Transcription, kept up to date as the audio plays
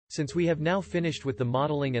Since we have now finished with the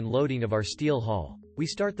modeling and loading of our steel hull, we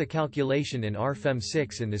start the calculation in RFEM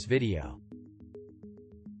 6 in this video.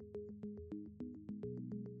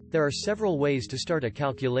 There are several ways to start a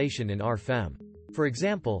calculation in RFEM. For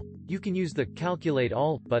example, you can use the Calculate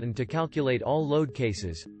All button to calculate all load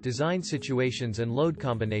cases, design situations and load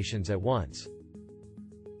combinations at once.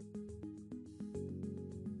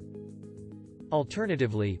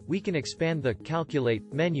 Alternatively, we can expand the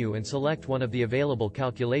Calculate menu and select one of the available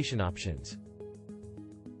calculation options.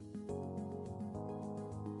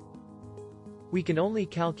 We can only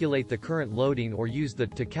calculate the current loading or use the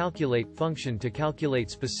To Calculate function to calculate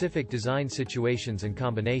specific design situations and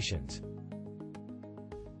combinations.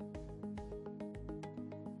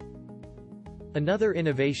 Another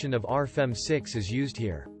innovation of RFEM 6 is used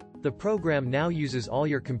here. The program now uses all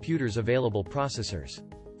your computer's available processors.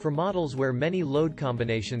 For models where many load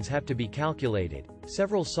combinations have to be calculated,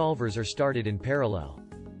 several solvers are started in parallel.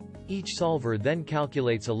 Each solver then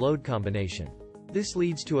calculates a load combination. This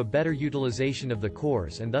leads to a better utilization of the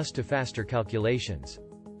cores and thus to faster calculations.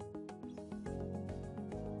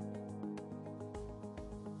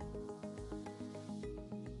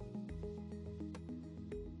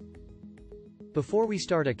 Before we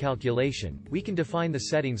start a calculation, we can define the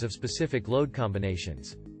settings of specific load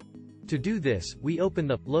combinations. To do this, we open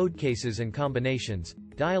the Load Cases and Combinations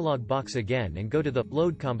dialog box again and go to the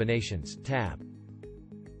Load Combinations tab.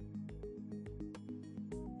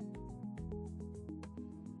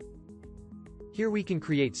 Here we can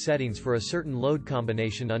create settings for a certain load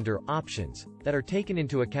combination under Options that are taken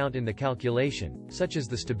into account in the calculation, such as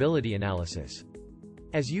the stability analysis.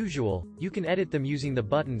 As usual, you can edit them using the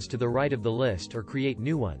buttons to the right of the list or create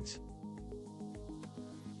new ones.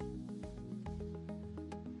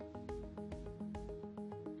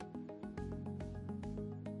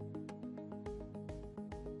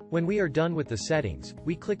 When we are done with the settings,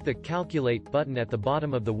 we click the Calculate button at the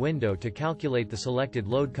bottom of the window to calculate the selected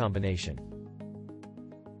load combination.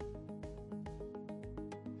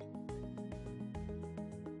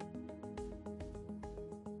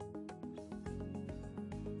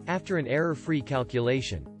 After an error-free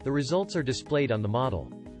calculation, the results are displayed on the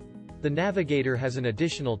model. The navigator has an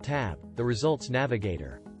additional tab, the Results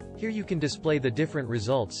Navigator. Here you can display the different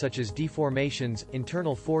results such as deformations,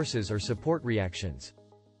 internal forces or support reactions.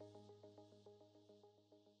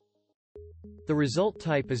 The result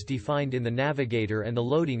type is defined in the navigator and the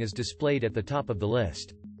loading is displayed at the top of the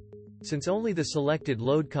list. Since only the selected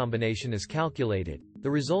load combination is calculated, the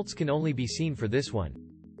results can only be seen for this one.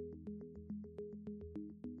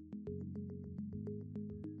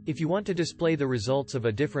 If you want to display the results of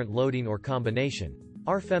a different loading or combination,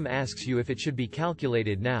 RFEM asks you if it should be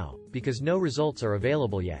calculated now, because no results are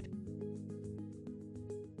available yet.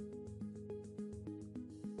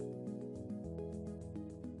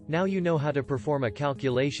 Now you know how to perform a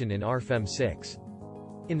calculation in RFEM 6.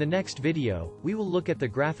 In the next video, we will look at the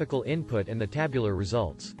graphical input and the tabular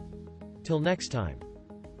results. Till next time.